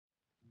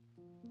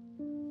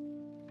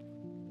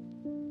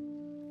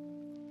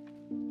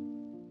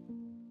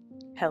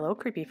Hello,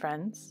 creepy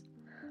friends.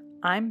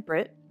 I'm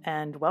Britt,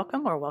 and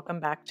welcome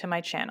back to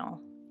my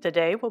channel.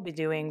 Today we'll be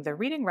doing the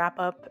reading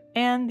wrap-up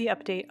and the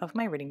update of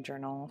my reading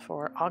journal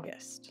for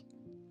August.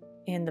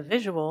 In the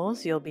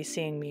visuals, you'll be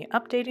seeing me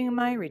updating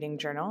my reading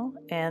journal,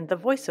 and the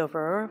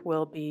voiceover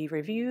will be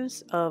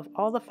reviews of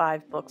all the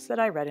 5 books that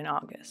I read in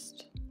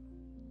August.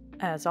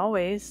 As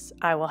always,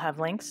 I will have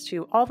links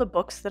to all the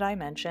books that I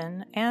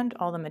mention and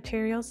all the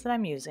materials that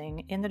I'm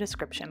using in the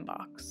description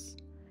box.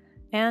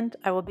 And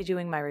I will be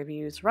doing my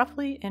reviews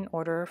roughly in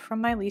order from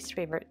my least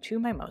favorite to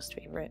my most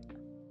favorite.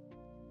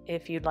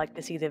 If you'd like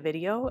to see the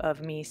video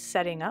of me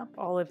setting up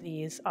all of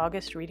these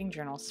August reading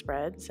journal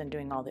spreads and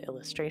doing all the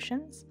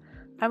illustrations,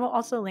 I will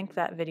also link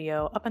that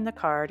video up in the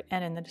card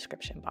and in the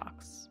description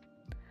box.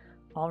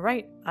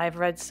 Alright, I've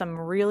read some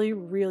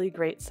really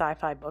great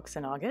sci-fi books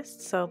in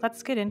August, so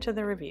let's get into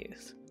the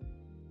reviews.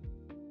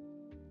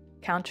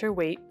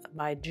 Counterweight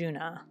by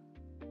DJUNA.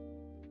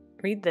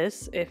 Read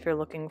this if you're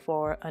looking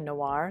for a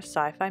noir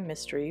sci-fi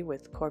mystery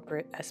with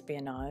corporate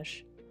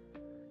espionage,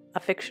 a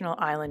fictional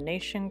island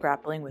nation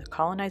grappling with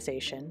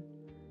colonization,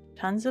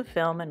 tons of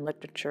film and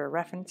literature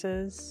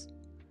references,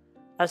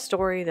 a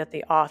story that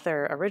the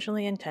author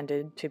originally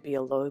intended to be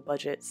a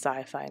low-budget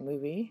sci-fi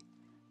movie,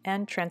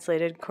 and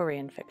translated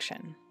Korean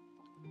fiction.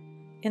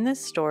 In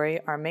this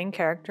story, our main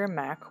character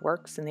Mac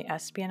works in the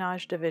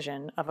espionage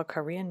division of a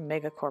Korean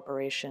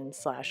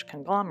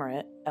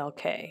megacorporation/conglomerate,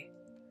 LK.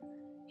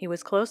 He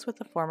was close with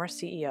the former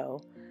CEO,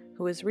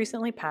 who has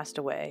recently passed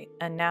away,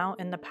 and now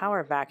in the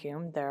power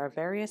vacuum there are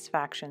various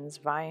factions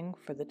vying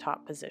for the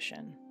top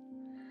position.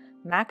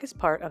 Mac is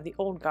part of the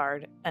old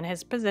guard, and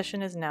his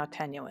position is now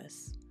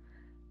tenuous.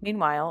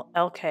 Meanwhile,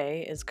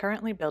 LK is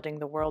currently building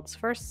the world's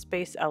first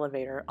space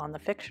elevator on the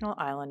fictional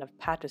island of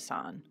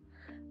Patusan,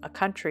 a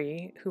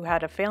country who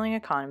had a failing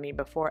economy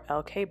before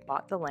LK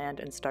bought the land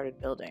and started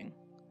building.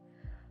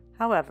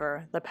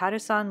 However, the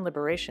Patusan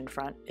Liberation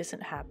Front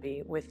isn't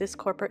happy with this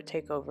corporate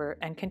takeover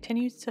and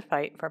continues to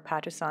fight for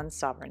Patusan's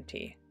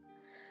sovereignty.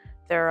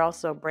 There are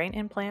also brain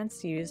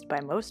implants used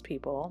by most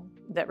people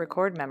that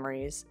record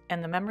memories,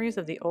 and the memories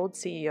of the old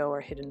CEO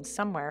are hidden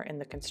somewhere in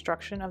the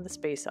construction of the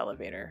space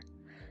elevator,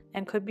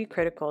 and could be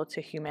critical to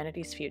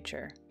humanity's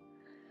future.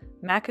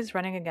 Mac is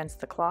running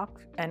against the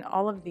clock and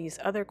all of these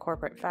other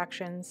corporate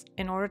factions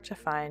in order to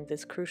find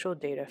this crucial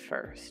data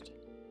first.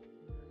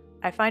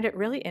 I find it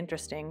really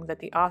interesting that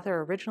the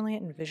author originally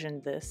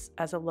envisioned this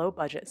as a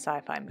low-budget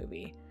sci-fi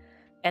movie,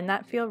 and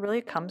that feel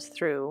really comes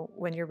through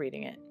when you're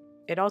reading it.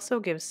 It also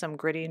gives some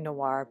gritty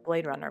noir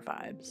Blade Runner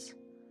vibes.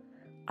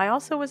 I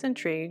also was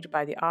intrigued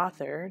by the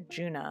author,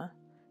 DJUNA,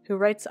 who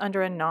writes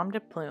under a nom de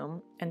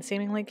plume and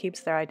seemingly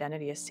keeps their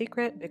identity a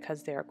secret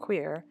because they are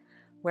queer,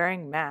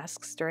 wearing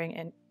masks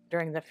during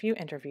the few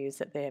interviews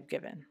that they have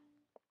given.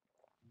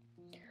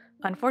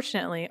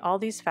 Unfortunately, all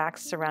these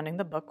facts surrounding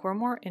the book were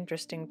more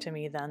interesting to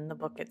me than the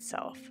book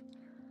itself.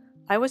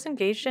 I was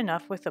engaged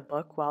enough with the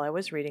book while I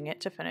was reading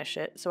it to finish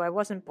it, so I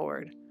wasn't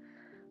bored.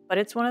 But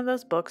it's one of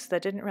those books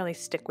that didn't really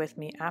stick with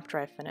me after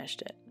I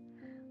finished it.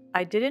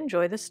 I did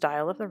enjoy the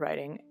style of the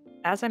writing.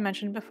 As I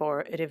mentioned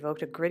before, it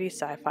evoked a gritty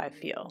sci-fi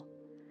feel.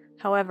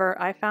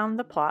 However, I found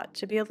the plot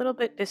to be a little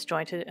bit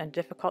disjointed and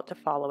difficult to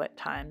follow at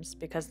times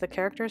because the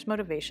characters'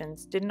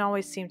 motivations didn't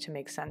always seem to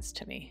make sense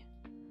to me.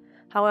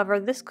 However,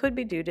 this could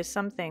be due to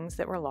some things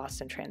that were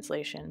lost in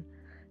translation,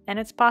 and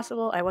it's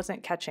possible I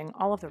wasn't catching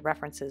all of the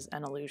references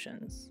and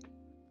allusions.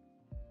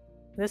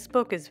 This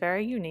book is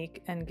very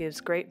unique and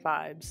gives great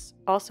vibes,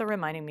 also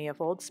reminding me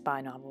of old spy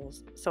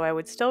novels, so I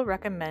would still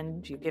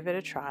recommend you give it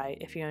a try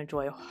if you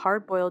enjoy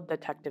hard-boiled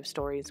detective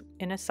stories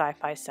in a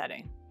sci-fi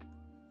setting.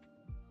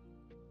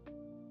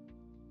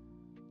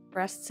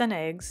 Breasts and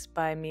Eggs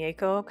by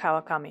MIEKO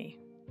Kawakami.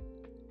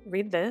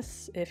 Read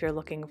this if you're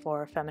looking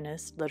for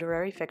feminist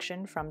literary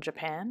fiction from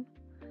Japan,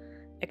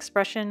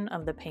 expression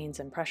of the pains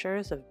and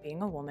pressures of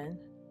being a woman,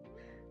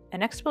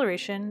 an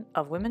exploration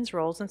of women's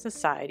roles in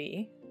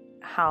society,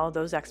 how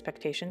those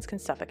expectations can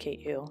suffocate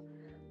you,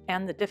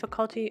 and the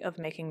difficulty of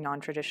making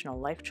non-traditional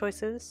life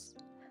choices,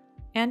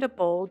 and a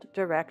bold,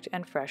 direct,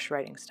 and fresh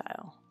writing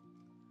style.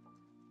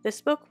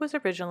 This book was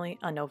originally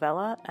a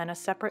novella and a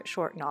separate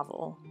short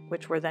novel,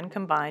 which were then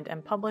combined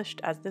and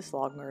published as this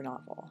longer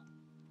novel.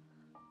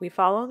 We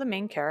follow the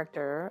main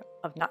character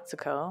of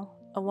Natsuko,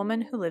 a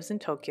woman who lives in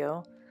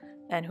Tokyo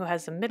and who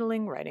has a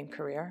middling writing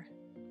career.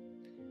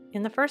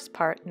 In the first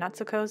part,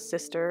 Natsuko's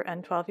sister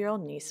and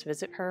 12-year-old niece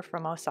visit her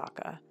from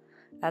Osaka,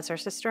 as her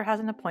sister has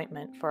an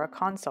appointment for a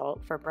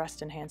consult for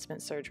breast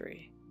enhancement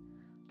surgery.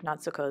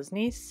 Natsuko's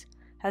niece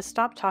has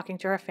stopped talking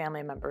to her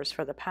family members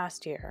for the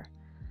past year,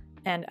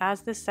 and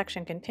as this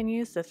section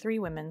continues, the 3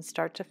 women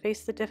start to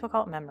face the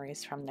difficult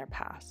memories from their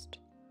past.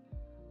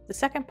 The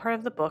second part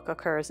of the book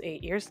occurs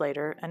 8 years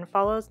later and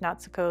follows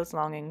Natsuko's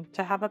longing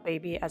to have a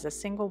baby as a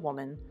single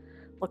woman,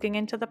 looking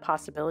into the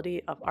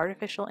possibility of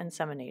artificial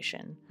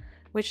insemination,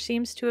 which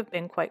seems to have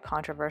been quite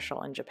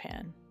controversial in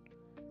Japan.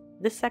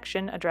 This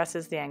section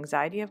addresses the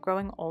anxiety of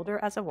growing older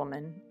as a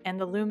woman and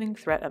the looming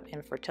threat of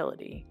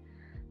infertility,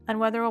 and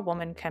whether a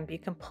woman can be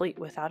complete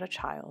without a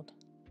child.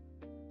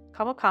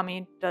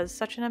 Kawakami does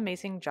such an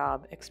amazing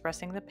job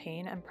expressing the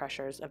pain and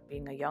pressures of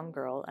being a young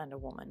girl and a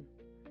woman.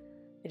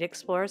 It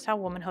explores how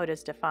womanhood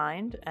is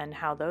defined and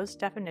how those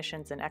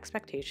definitions and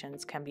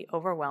expectations can be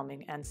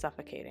overwhelming and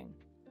suffocating.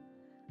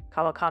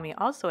 Kawakami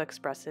also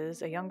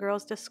expresses a young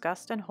girl's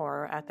disgust and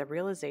horror at the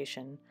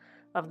realization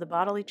of the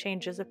bodily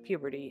changes of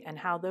puberty and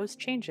how those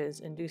changes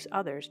induce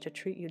others to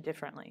treat you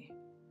differently.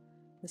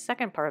 The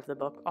second part of the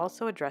book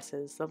also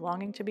addresses the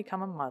longing to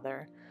become a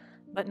mother,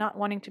 but not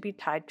wanting to be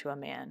tied to a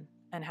man,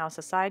 and how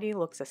society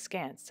looks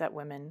askance at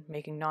women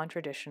making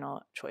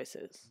non-traditional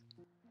choices.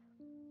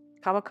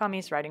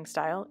 Kawakami's writing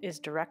style is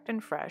direct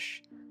and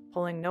fresh,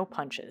 pulling no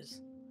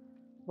punches.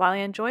 While I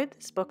enjoyed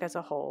this book as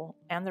a whole,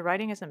 and the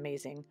writing is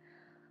amazing,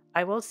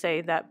 I will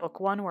say that Book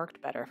 1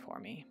 worked better for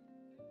me.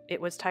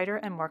 It was tighter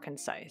and more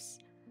concise.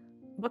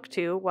 Book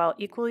 2, while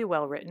equally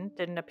well written,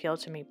 didn't appeal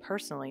to me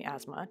personally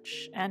as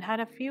much, and had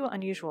a few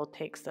unusual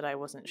takes that I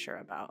wasn't sure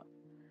about.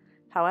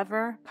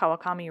 However,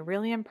 Kawakami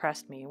really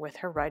impressed me with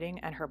her writing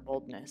and her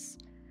boldness,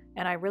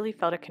 and I really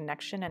felt a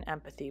connection and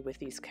empathy with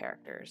these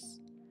characters.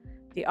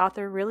 The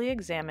author really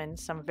examined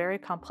some very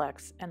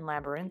complex and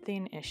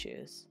labyrinthine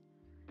issues.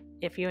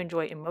 If you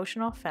enjoy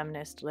emotional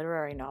feminist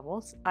literary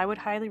novels, I would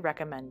highly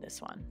recommend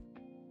this one.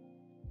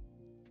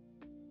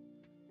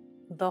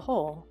 The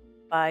Hole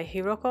by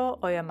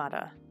HIROKO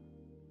OYAMADA.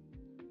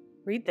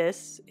 Read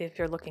this if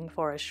you're looking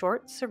for a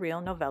short,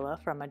 surreal novella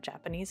from a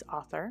Japanese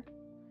author,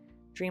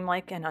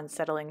 dreamlike and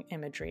unsettling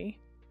imagery,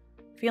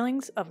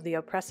 feelings of the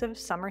oppressive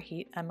summer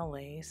heat and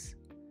malaise,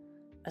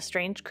 a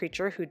strange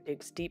creature who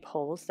digs deep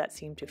holes that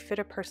seem to fit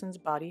a person's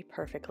body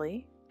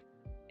perfectly,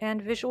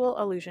 and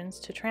visual allusions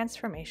to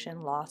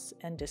transformation, loss,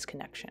 and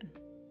disconnection.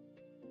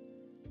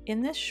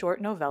 In this short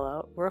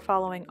novella, we're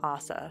following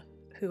Asa,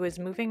 who is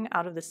moving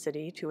out of the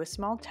city to a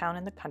small town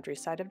in the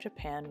countryside of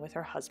Japan with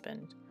her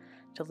husband,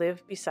 to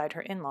live beside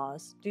her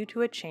in-laws due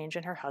to a change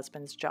in her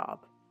husband's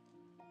job.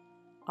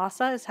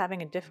 Asa is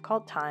having a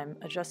difficult time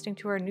adjusting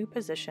to her new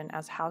position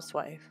as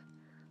housewife,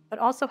 but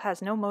also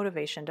has no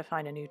motivation to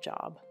find a new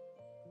job.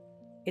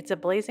 It's a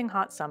blazing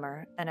hot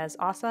summer, and as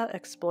Asa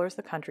explores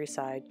the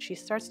countryside, she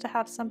starts to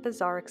have some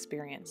bizarre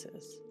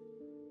experiences.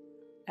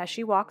 As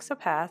she walks a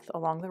path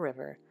along the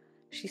river,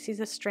 she sees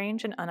a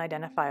strange and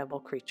unidentifiable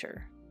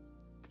creature.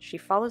 She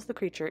follows the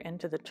creature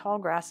into the tall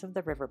grass of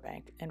the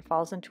riverbank and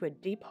falls into a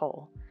deep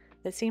hole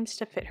that seems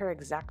to fit her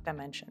exact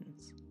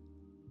dimensions.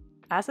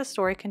 As the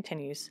story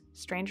continues,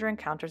 stranger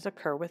encounters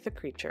occur with the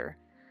creature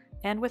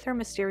and with her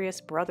mysterious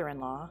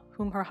brother-in-law,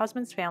 whom her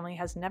husband's family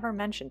has never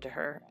mentioned to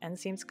her and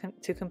seems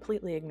to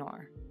completely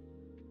ignore.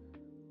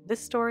 This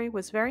story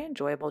was very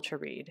enjoyable to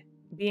read,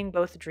 being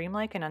both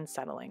dreamlike and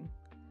unsettling.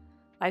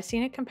 I've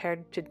seen it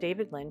compared to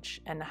David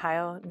Lynch and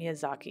Hayao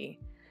Miyazaki,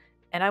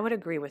 and I would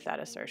agree with that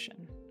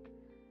assertion.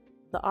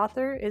 The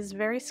author is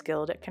very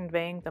skilled at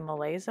conveying the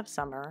malaise of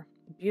summer,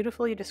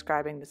 beautifully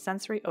describing the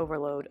sensory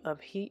overload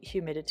of heat,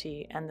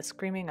 humidity, and the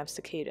screaming of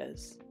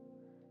cicadas.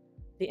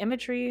 The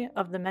imagery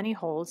of the many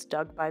holes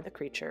dug by the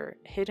creature,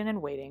 hidden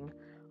and waiting,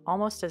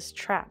 almost as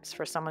traps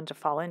for someone to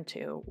fall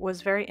into,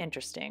 was very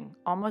interesting,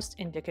 almost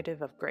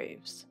indicative of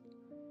graves.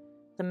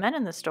 The men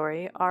in the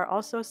story are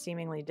also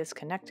seemingly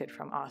disconnected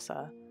from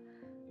Asa,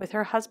 with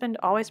her husband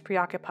always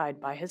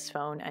preoccupied by his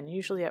phone and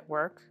usually at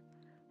work,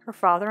 her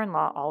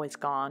father-in-law always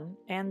gone,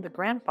 and the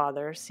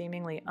grandfather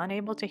seemingly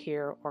unable to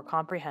hear or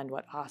comprehend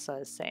what Asa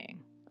is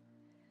saying.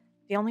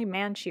 The only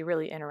man she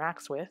really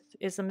interacts with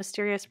is the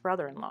mysterious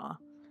brother-in-law,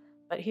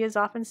 but he is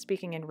often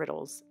speaking in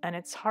riddles, and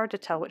it's hard to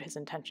tell what his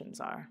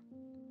intentions are.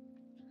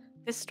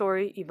 This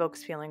story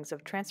evokes feelings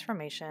of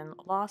transformation,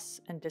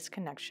 loss, and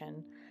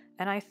disconnection,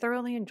 and I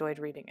thoroughly enjoyed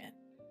reading it.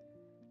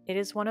 It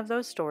is one of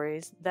those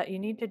stories that you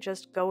need to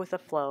just go with the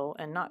flow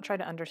and not try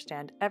to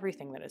understand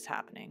everything that is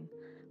happening,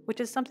 which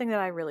is something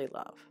that I really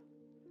love.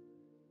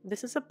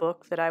 This is a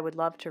book that I would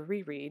love to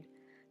reread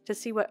to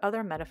see what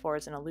other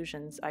metaphors and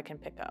allusions I can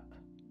pick up,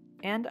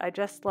 and I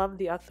just love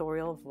the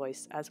authorial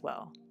voice as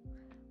well.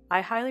 I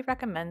highly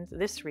recommend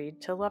this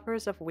read to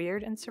lovers of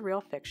weird and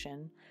surreal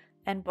fiction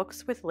and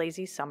books with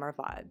lazy summer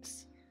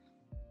vibes.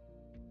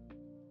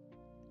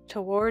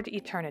 Toward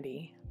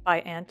Eternity by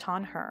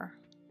Anton.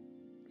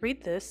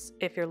 Read this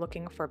if you're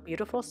looking for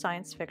beautiful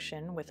science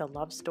fiction with a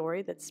love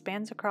story that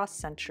spans across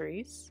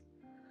centuries,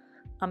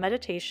 a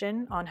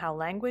meditation on how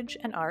language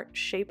and art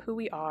shape who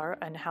we are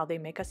and how they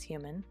make us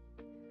human,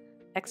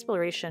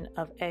 exploration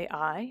of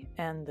AI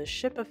and the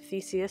ship of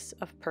Theseus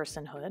of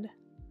personhood,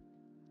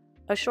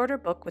 a shorter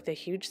book with a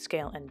huge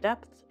scale and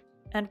depth,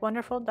 and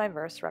wonderful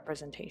diverse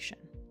representation.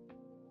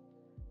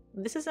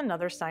 This is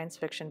another science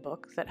fiction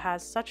book that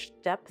has such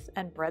depth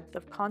and breadth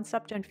of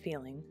concept and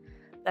feeling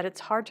that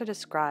it's hard to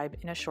describe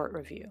in a short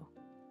review.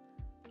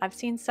 I've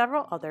seen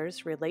several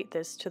others relate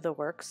this to the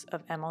works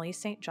of Emily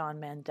St. John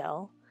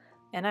Mandel,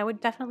 and I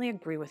would definitely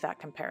agree with that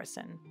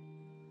comparison.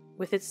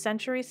 With its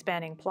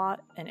century-spanning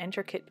plot and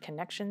intricate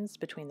connections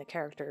between the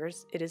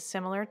characters, it is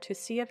similar to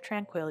Sea of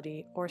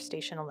Tranquility or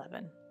Station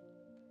 11.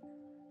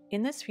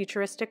 In this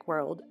futuristic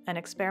world, an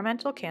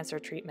experimental cancer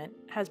treatment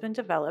has been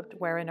developed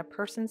wherein a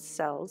person's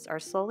cells are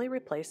slowly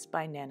replaced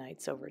by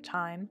nanites over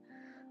time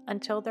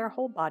until their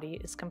whole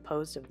body is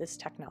composed of this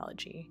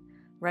technology,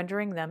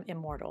 rendering them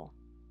immortal.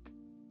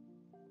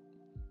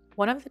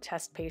 One of the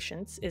test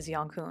patients is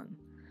Young-hoon,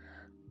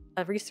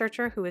 a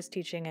researcher who is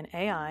teaching an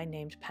AI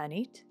named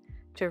Panit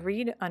to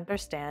read,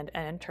 understand,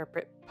 and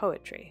interpret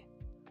poetry.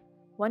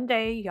 One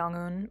day,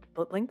 Young-hoon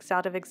blinks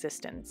out of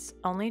existence,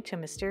 only to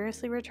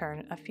mysteriously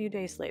return a few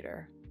days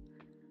later.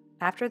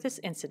 After this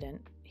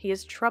incident, he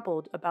is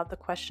troubled about the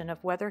question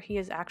of whether he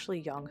is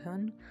actually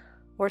Young-hoon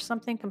or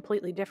something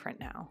completely different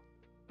now.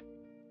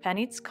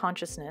 Panit's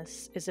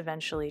consciousness is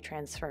eventually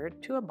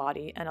transferred to a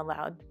body and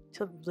allowed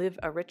to live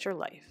a richer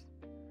life.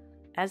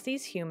 As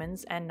these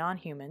humans and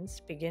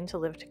non-humans begin to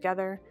live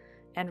together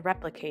and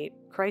replicate,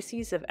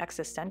 crises of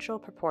existential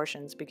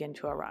proportions begin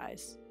to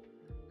arise.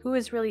 Who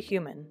is really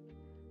human?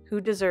 Who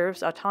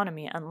deserves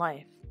autonomy and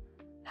life?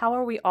 How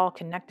are we all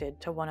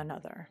connected to one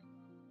another?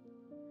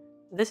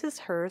 This is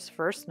Her's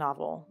first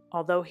novel,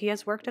 although he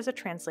has worked as a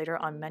translator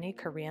on many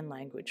Korean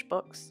language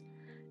books,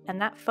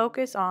 and that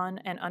focus on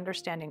and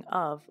understanding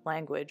of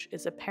language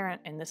is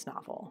apparent in this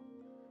novel.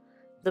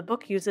 The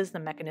book uses the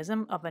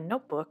mechanism of a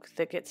notebook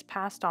that gets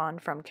passed on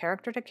from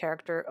character to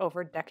character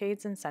over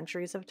decades and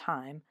centuries of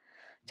time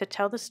to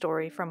tell the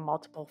story from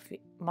multiple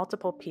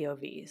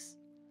POVs.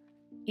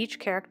 Each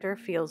character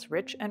feels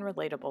rich and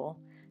relatable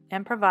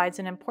and provides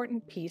an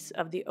important piece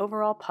of the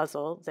overall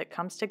puzzle that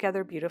comes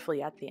together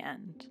beautifully at the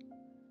end.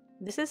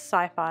 This is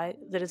sci-fi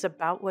that is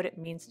about what it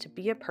means to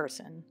be a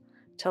person,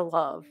 to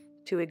love,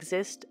 to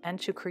exist, and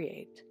to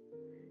create.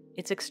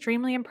 It's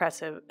extremely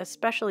impressive,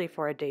 especially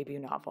for a debut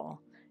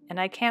novel, and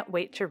I can't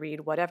wait to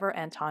read whatever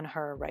Anton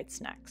writes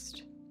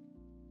next.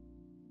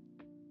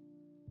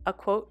 A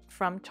quote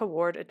from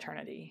Toward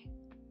Eternity.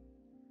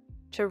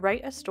 To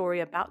write a story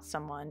about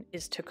someone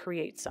is to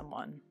create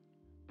someone.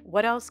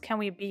 What else can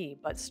we be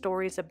but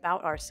stories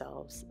about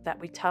ourselves that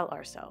we tell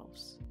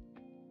ourselves?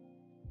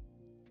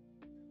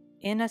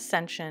 In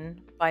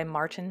Ascension by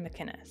Martin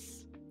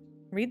MACINNES.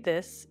 Read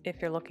this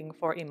if you're looking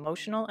for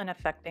emotional and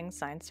affecting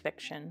science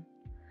fiction,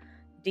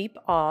 deep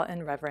awe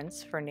and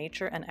reverence for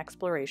nature and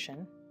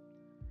exploration,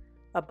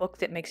 a book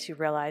that makes you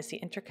realize the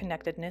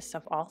interconnectedness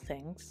of all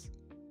things,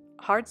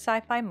 hard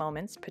sci-fi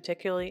moments,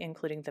 particularly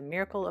including the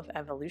miracle of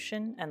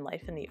evolution and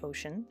life in the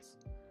oceans,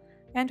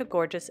 and a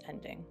gorgeous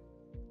ending.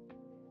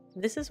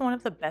 This is one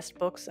of the best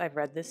books I've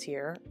read this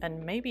year,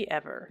 and maybe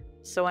ever,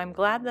 so I'm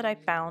glad that I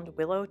found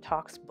Willow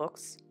Talks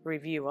Books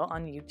review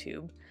on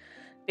YouTube,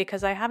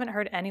 because I haven't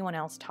heard anyone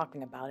else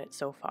talking about it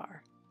so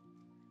far.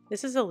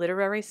 This is a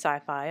literary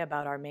sci-fi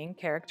about our main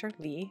character,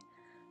 Lee,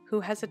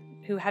 who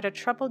had a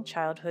troubled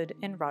childhood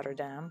in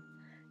Rotterdam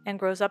and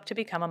grows up to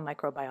become a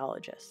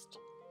microbiologist.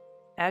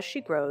 As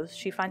she grows,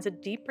 she finds a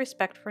deep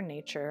respect for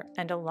nature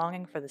and a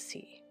longing for the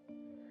sea.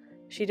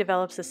 She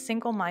develops a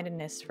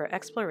single-mindedness for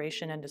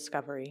exploration and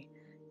discovery,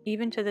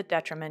 even to the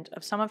detriment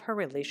of some of her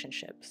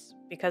relationships,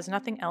 because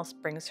nothing else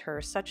brings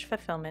her such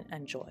fulfillment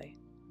and joy.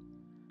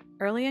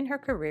 Early in her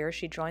career,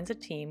 she joins a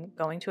team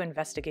going to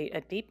investigate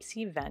a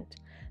deep-sea vent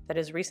that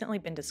has recently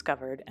been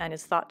discovered and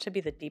is thought to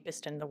be the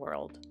deepest in the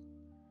world.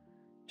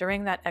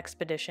 During that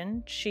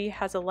expedition, she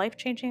has a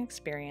life-changing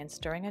experience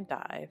during a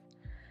dive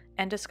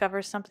and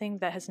discovers something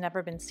that has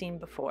never been seen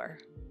before.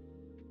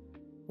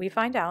 We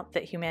find out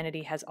that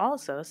humanity has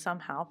also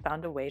somehow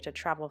found a way to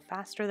travel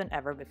faster than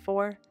ever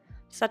before,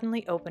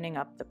 suddenly opening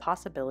up the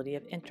possibility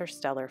of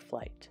interstellar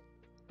flight.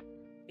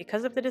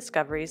 Because of the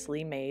discoveries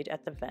Lee made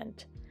at the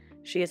vent,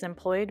 she is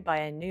employed by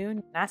a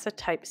new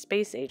NASA-type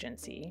space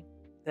agency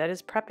that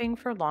is prepping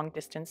for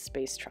long-distance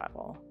space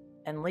travel,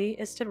 and Lee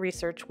is to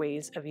research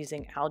ways of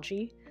using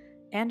algae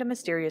and a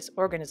mysterious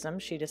organism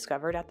she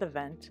discovered at the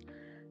vent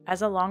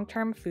as a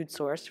long-term food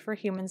source for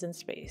humans in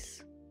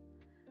space.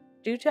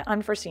 Due to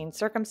unforeseen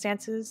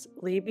circumstances,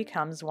 Lee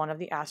becomes one of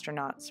the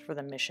astronauts for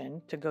the mission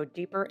to go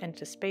deeper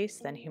into space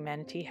than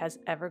humanity has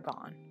ever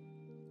gone.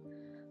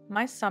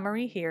 My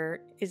summary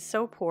here is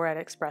so poor at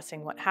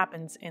expressing what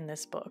happens in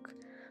this book,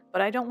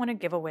 but I don't want to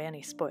give away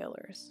any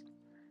spoilers.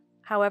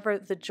 However,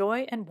 the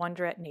joy and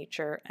wonder at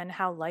nature and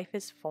how life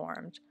is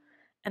formed,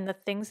 and the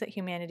things that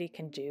humanity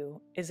can do,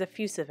 is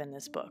effusive in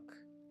this book.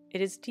 It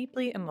is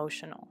deeply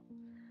emotional.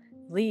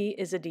 Lee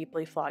is a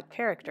deeply flawed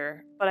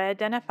character, but I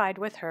identified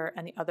with her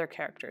and the other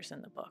characters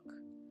in the book.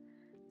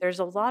 There's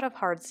a lot of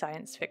hard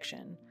science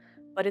fiction,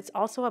 but it's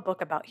also a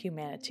book about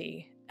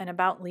humanity, and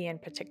about Lee in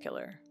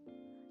particular.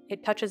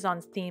 It touches on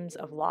themes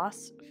of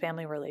loss,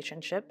 family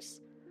relationships,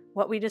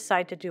 what we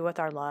decide to do with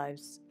our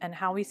lives, and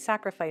how we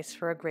sacrifice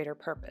for a greater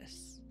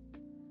purpose.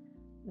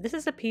 This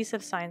is a piece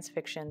of science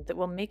fiction that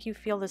will make you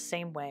feel the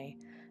same way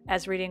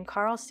as reading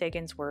Carl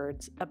Sagan's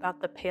words about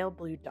the pale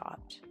blue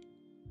dot.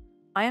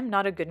 I am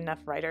not a good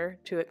enough writer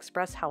to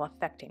express how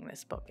affecting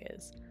this book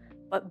is,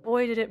 but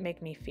boy did it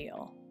make me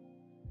feel.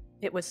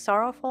 It was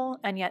sorrowful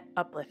and yet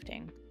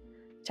uplifting,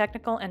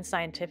 technical and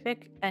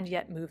scientific and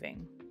yet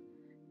moving.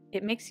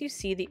 It makes you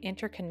see the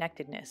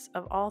interconnectedness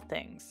of all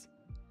things.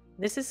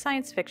 This is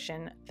science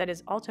fiction that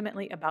is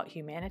ultimately about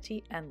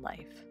humanity and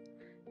life.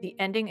 The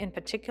ending in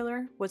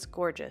particular was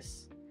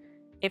gorgeous.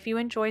 If you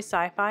enjoy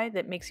sci-fi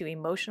that makes you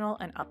emotional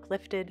and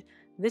uplifted,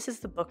 this is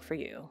the book for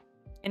you.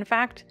 In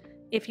fact,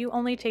 if you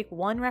only take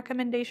one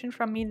recommendation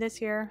from me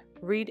this year,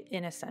 read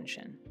In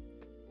Ascension.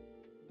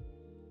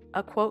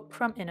 A quote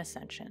from In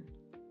Ascension.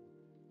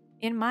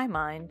 In my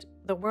mind,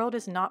 the world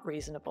is not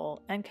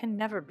reasonable and can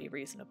never be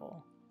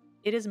reasonable.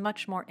 It is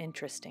much more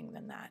interesting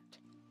than that.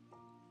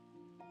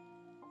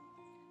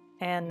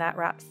 And that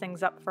wraps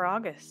things up for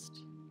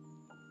August.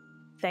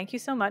 Thank you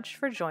so much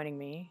for joining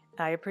me.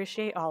 I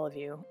appreciate all of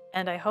you,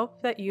 and I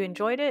hope that you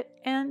enjoyed it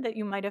and that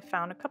you might have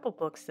found a couple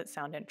books that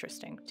sound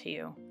interesting to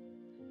you.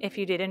 If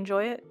you did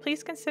enjoy it,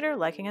 please consider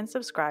liking and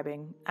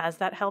subscribing, as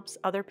that helps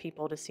other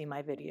people to see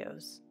my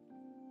videos.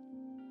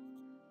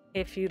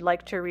 If you'd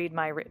like to read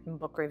my written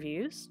book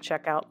reviews,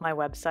 check out my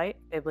website,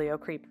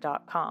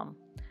 bibliocreep.com.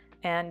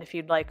 And if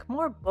you'd like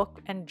more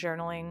book and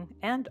journaling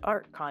and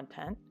art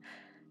content,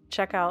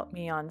 check out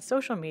me on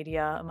social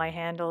media. My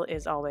handle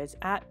is always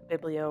at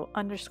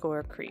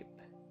Biblio_creep.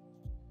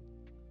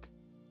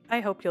 I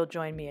hope you'll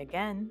join me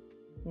again.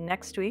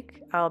 Next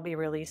week, I'll be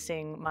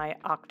releasing my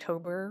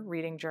October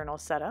reading journal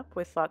setup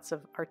with lots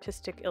of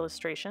artistic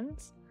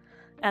illustrations.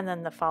 And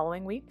then the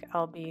following week,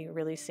 I'll be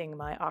releasing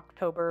my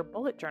October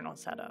bullet journal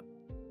setup.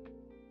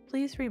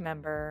 Please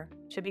remember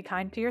to be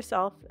kind to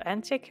yourself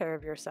and take care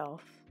of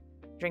yourself.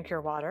 Drink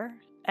your water,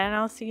 and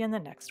I'll see you in the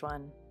next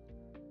one.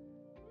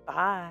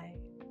 Bye.